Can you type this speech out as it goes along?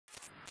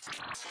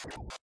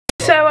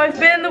So I've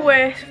been the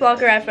worst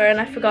vlogger ever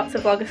and I forgot to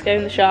vlog us going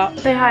to the shop.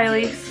 Say hi,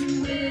 Elise.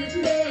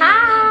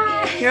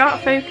 Hi! You're out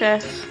of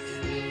focus.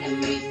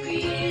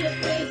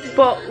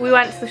 But we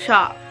went to the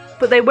shop.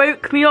 But they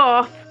woke me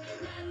up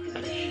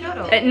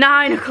at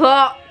 9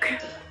 o'clock.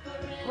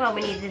 Well,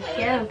 we needed to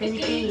go,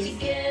 busy.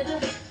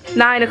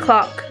 9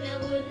 o'clock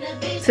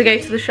to go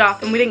to the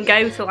shop and we didn't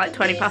go till like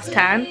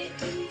 10:20.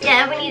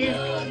 Yeah, we needed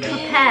to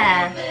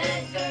prepare.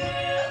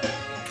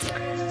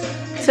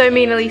 So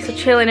me and Elise are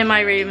chilling in my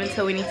room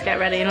until we need to get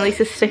ready, and Elise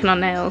is sticking on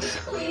nails.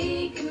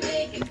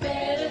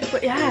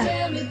 But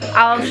yeah,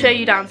 I'll show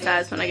you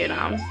downstairs when I go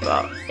down.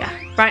 But yeah,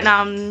 right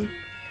now I'm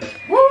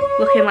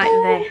looking like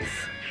this.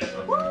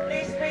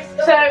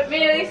 So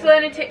me and Elise are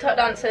learning TikTok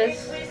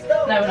dances.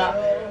 No, we're not.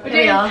 We're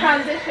doing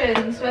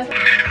transitions.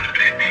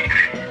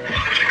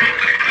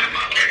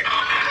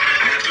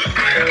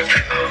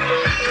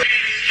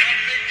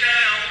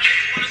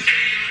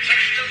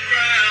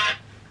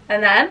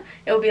 And then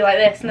it will be like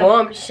this.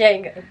 Warm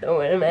shaker,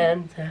 throwing a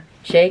mancer.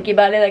 Shake your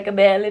body like a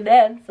belly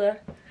dancer.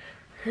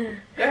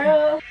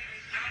 Girl.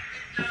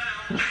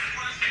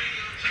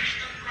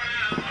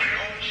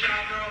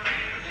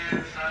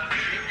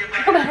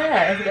 Look at my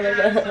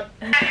hair.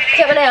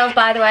 Cut my nails,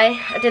 by the way.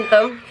 I did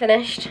them.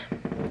 Finished.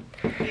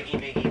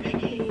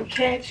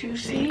 Can't you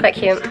see? Quite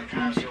cute.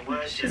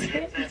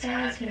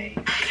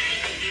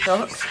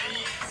 Socks.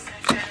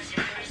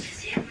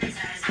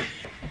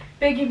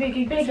 Biggie,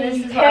 biggie, biggie, So this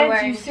is what I'm can't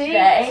wearing you see?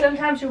 today.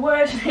 Sometimes your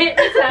words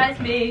hypnotize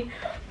me.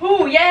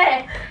 Ooh,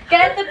 yeah!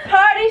 Get the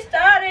party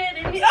started!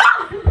 And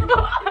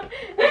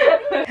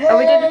Are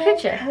we doing a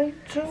picture?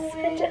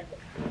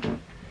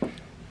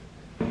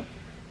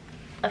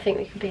 I think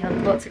we can be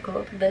on, what's it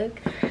called? Vogue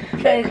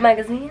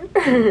magazine?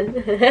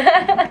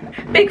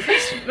 Big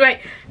fish, right.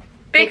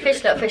 Big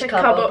fish, little fish,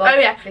 cardboard box. Oh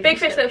yeah, big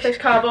fish, little fish,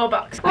 cardboard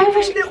box. Big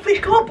fish, little fish,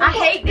 cardboard box. I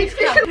hate this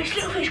Big stuff. fish,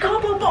 little fish,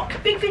 cardboard box.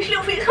 Big fish,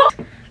 little fish,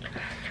 cardboard.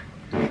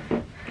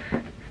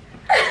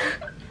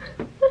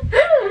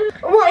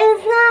 What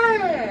is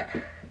that?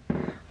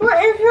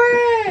 What is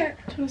that?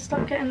 Do you want to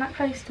stop getting that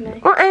close to me?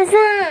 What is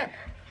that?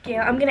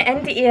 Yeah, I'm gonna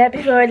end it here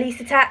before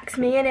Elise attacks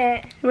me,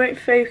 innit? It won't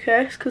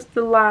focus because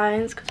the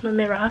lines, because my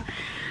mirror.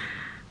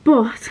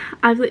 But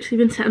I've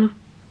literally been setting up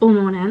all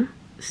morning,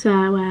 so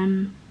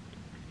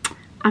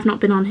I've not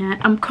been on here.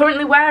 I'm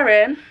currently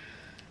wearing,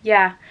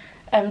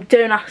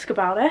 don't ask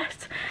about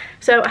it.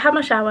 So I had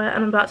my shower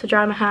and I'm about to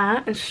dry my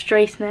hair and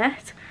straighten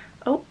it.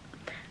 Oh,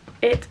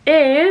 it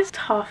is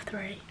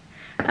 3:30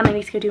 and I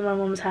need to go do my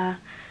mum's hair.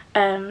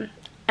 And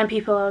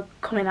people are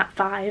coming at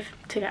 5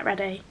 to get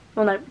ready.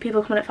 Well no,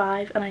 people are coming at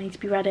 5 and I need to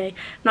be ready.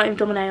 Not even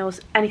done my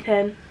nails,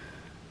 anything.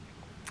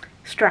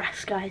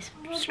 Stress, guys.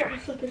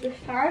 Stress.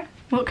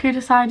 Look who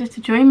decided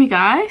to join me,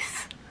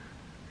 guys.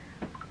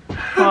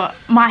 But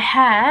my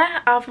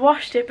hair, I've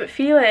washed it, but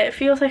feel it. It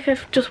feels like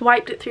I've just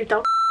wiped it through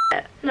dog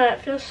shit. No,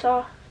 it feels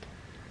soft,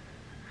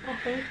 I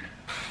think.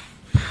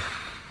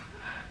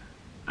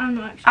 I'm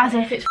not excited.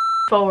 As if it's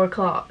 4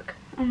 o'clock.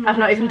 I've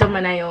not even done my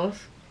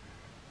nails.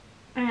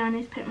 Oh yeah, I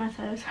need to pick my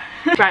toes.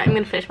 Right, I'm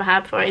going to finish my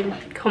hair before I even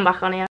come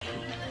back on here.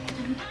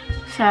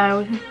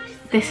 So,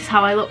 this is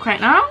how I look right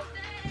now.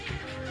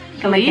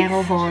 Elise.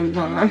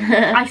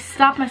 I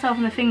stabbed myself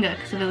in the finger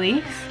because of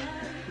Elise.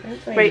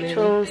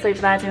 Rachel's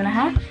over there doing her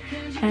hair.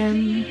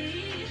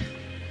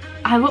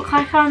 I look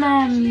like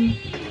I'm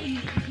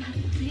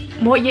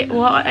what era?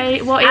 I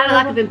look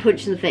like I've been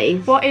punched in the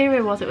face. What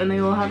era was it when they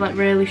all had like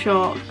really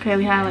short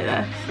curly hair like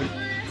this?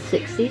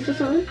 60s or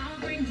something?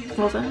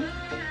 Was it?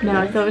 No,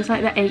 I thought it was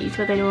like the 80s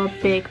where they all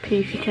had big,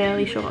 poofy,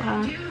 curly, short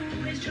hair.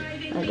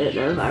 I don't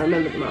know, but I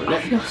remember the moment. I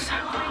feel so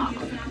hot.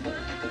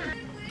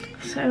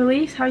 So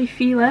Elise, how are you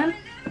feeling?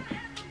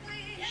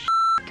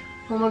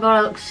 Oh my god,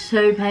 I look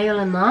so pale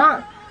in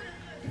that.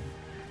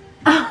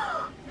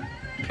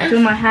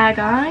 Doing my hair,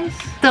 guys.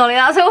 Dolly,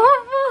 that's awful.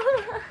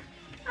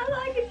 I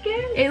like it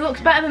good. It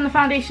looks better than the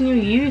foundation you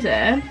were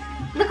using.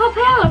 Look how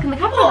pale I look in the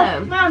camera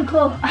though. My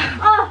uncle.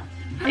 Oh,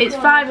 It's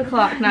 5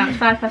 o'clock now, it's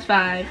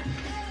 5:05.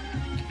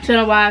 Don't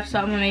know why I've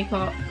started my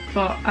makeup,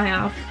 but I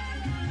have.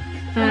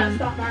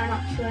 Stop mine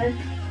actually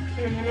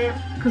in a minute.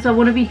 Because I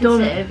want to be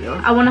done.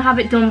 yours. I want to have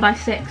it done by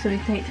 6 so we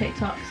can take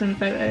TikToks and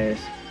photos.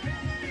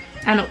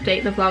 And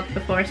update the vlog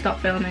before I stop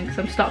filming, because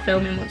I'm stopped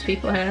filming once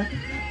people are here.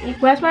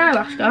 Where's my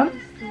eyelash gone?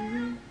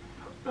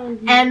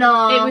 And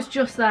It was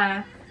just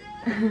there.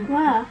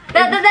 Where?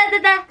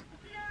 Da.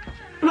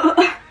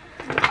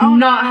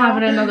 Not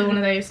having another one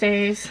of those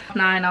days.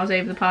 9, I was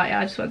over the party,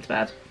 I just went to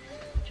bed.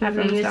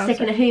 Everyone You was were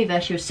sick in a downstairs.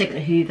 Hoover, she was sick in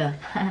a Hoover.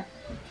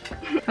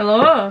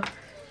 Hello?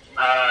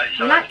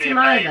 So Like that's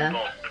Jemima.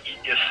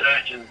 your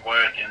search isn't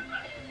working.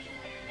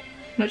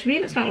 What do you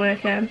mean it's not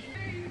working?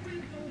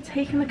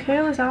 Taking the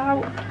curlers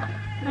out.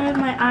 I have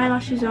my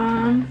eyelashes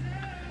on.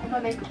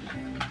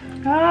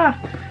 Ah!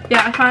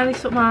 Yeah, I finally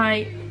stuck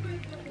my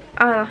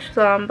eyelashes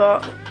on,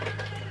 but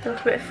they look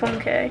a bit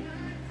funky.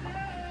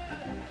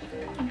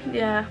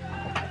 Yeah.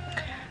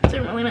 I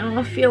don't really know how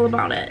I feel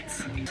about it.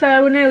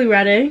 So we're nearly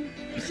ready.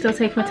 Still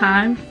taking my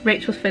time.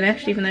 Rachel's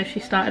finished, even though she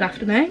started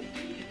after me.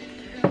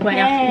 way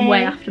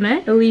after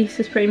me. Elise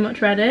is pretty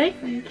much ready.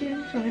 Thank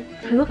you. Sorry.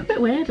 I look a bit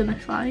weird in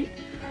this light.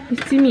 You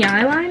see my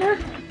eyeliner?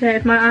 Okay,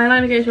 if my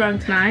eyeliner goes wrong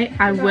tonight,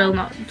 I will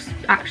not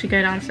actually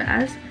go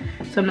downstairs.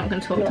 So I'm not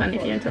going to talk to any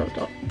of you until it's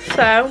done.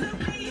 So,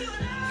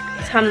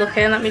 that's how I'm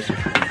looking. Let me just...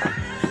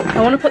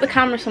 I want to put the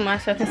camera somewhere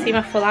so I can see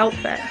my full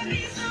outfit.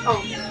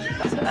 Oh,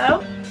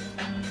 so...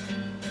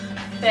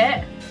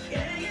 Fit.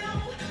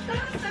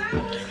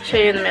 Show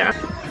you in the mirror.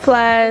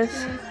 Flares,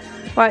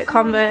 white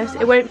Converse.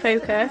 It won't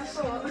focus.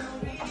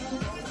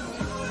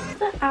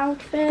 The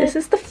outfit. This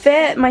is the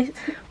fit.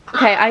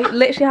 Okay, I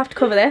literally have to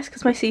cover this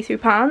because my see-through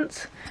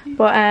pants.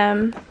 But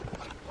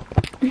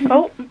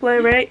oh,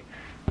 blurry.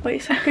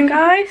 Wait a second,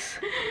 guys.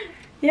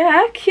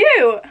 Yeah,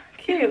 cute.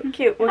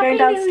 We're going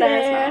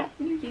downstairs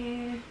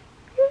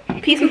now.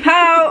 Peace and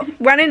pow.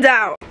 When in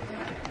doubt.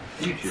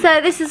 So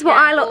this is what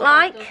I look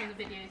like.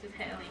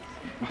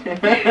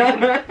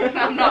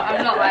 I'm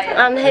not like it.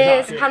 And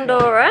here's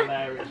Pandora.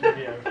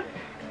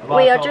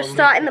 We are just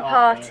starting the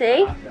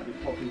party.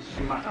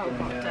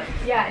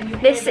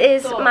 This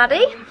is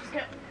Maddie.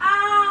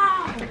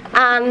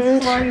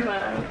 And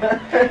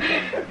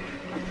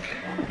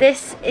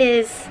this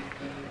is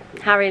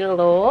Harry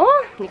Law.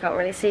 You can't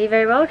really see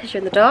very well because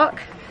you're in the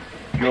dark.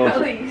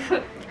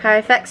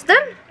 Harry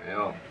Fexton.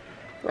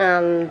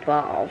 And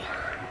Bob.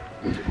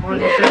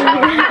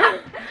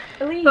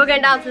 We're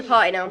going down to the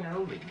party now.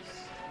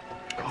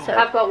 So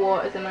I've got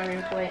waters in my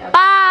room for later.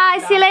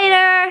 bye, see you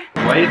later.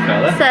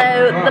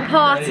 So the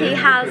party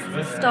has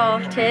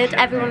started.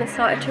 Everyone has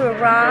started to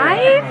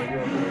arrive.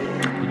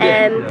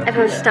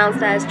 Everyone's just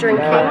downstairs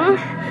drinking.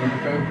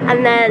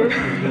 And then,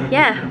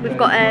 yeah, we've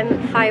got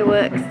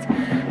fireworks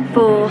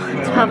for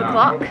 12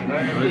 o'clock.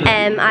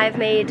 I've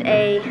made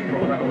a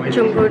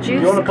jungle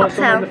juice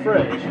cocktail.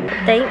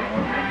 Date.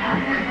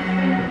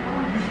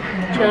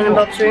 Chilling in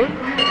Bob's room.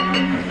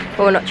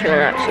 Well, we're not chilling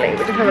actually,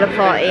 we're just having a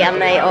party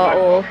and they are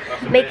all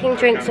making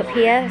drinks up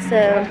here,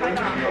 so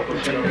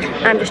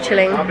I'm just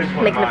chilling,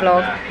 making a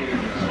vlog.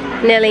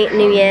 Nearly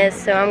New Year's,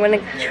 so I'm going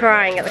to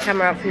try and get the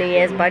camera out for New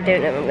Year's, but I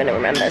don't know if I'm going to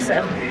remember,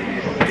 so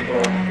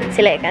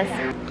see you later, guys.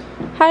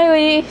 Hi,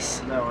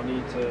 Elise. No, I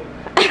need to...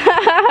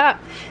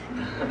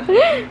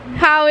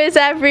 How is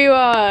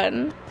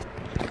everyone?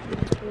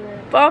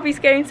 Bobby's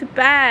going to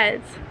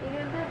bed.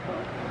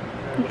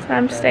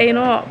 I'm staying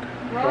up.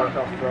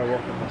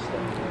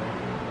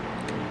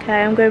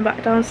 Okay, I'm going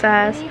back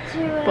downstairs.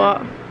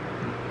 But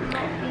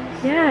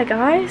yeah,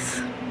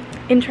 guys,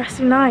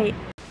 interesting night.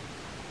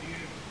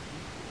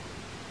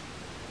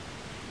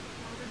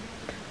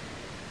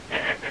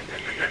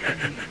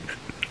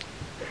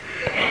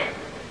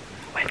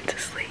 Went to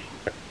sleep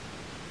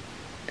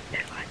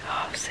at like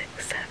 6:30,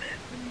 7,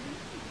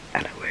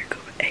 and I woke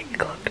up at 8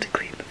 o'clock to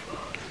clean the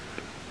floors.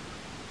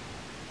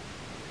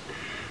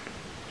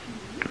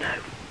 No,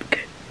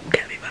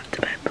 get me back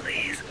to bed,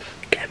 please.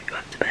 Get me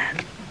back to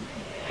bed.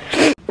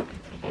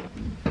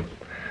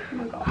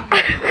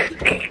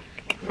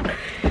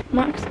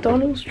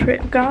 McDonald's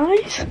trip,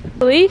 guys.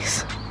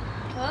 Elise,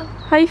 huh?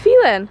 How you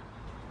feeling?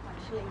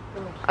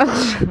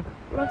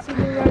 What's the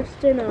roast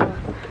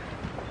dinner?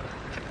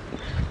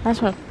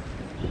 That's one.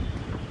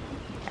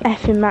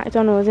 Effing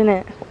McDonald's, isn't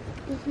it?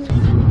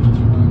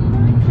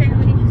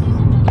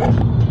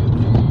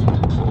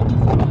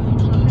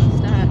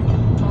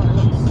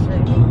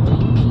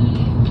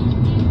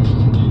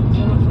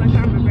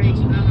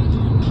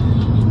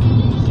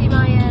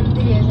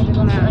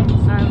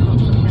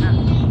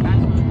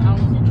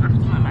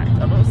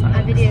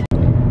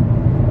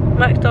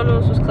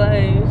 McDonald's was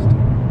closed.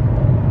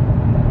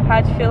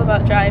 How do you feel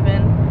about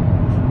driving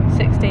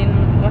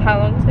 16, well, how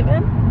long has it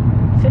been?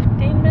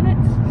 15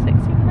 minutes?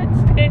 16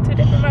 minutes to go to a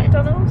different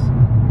McDonald's?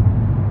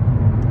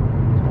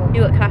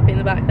 You look happy in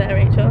the back there,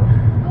 Rachel.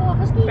 Oh,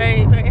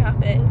 very, very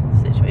happy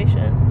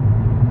situation.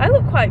 I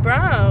look quite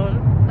brown.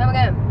 Where are we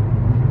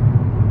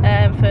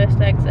going? First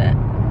exit.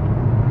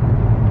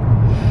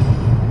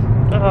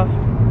 Oh,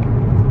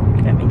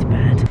 get me to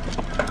bed.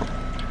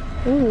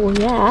 Oh,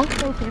 yeah.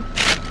 Thank you.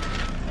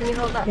 Can you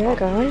hold that? Yeah,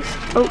 guys.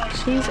 Oh,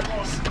 Jesus.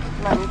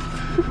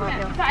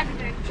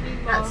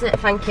 That's it,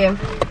 thank you.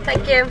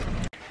 Thank you.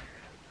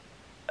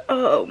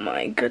 Oh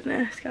my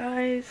goodness,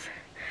 guys.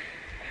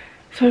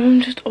 So my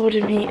mum just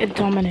ordered me a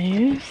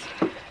Domino's.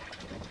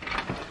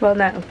 Well,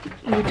 no,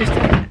 we just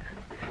eaten it.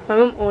 My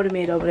mum ordered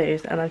me a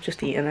Domino's and I've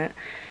just eaten it.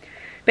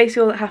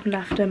 Basically all that happened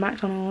after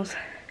McDonald's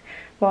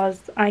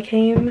was I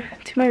came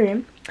to my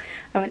room,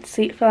 I went to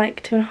sleep for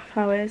like 2.5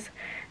 hours,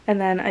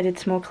 and then I did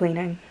some more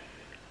cleaning.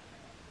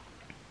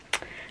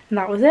 And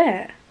that was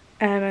it.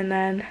 And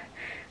then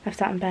I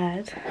sat in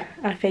bed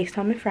and I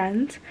FaceTimed my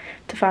friends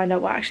to find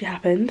out what actually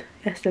happened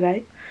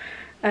yesterday.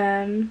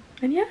 And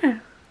yeah,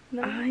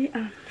 I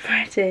am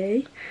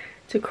ready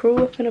to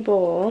crawl up in a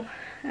ball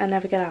and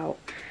never get out.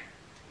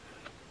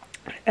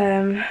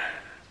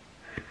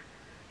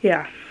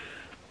 Yeah.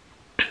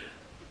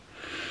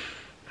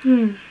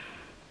 I'm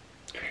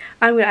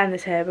gonna end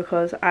this here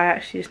because I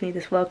actually just need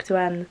this vlog to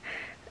end.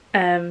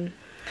 I'm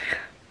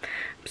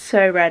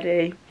so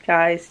ready,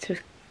 guys, to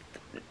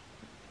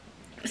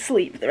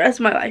sleep the rest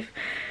of my life.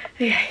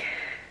 Okay,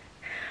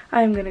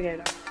 I'm gonna go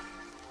now.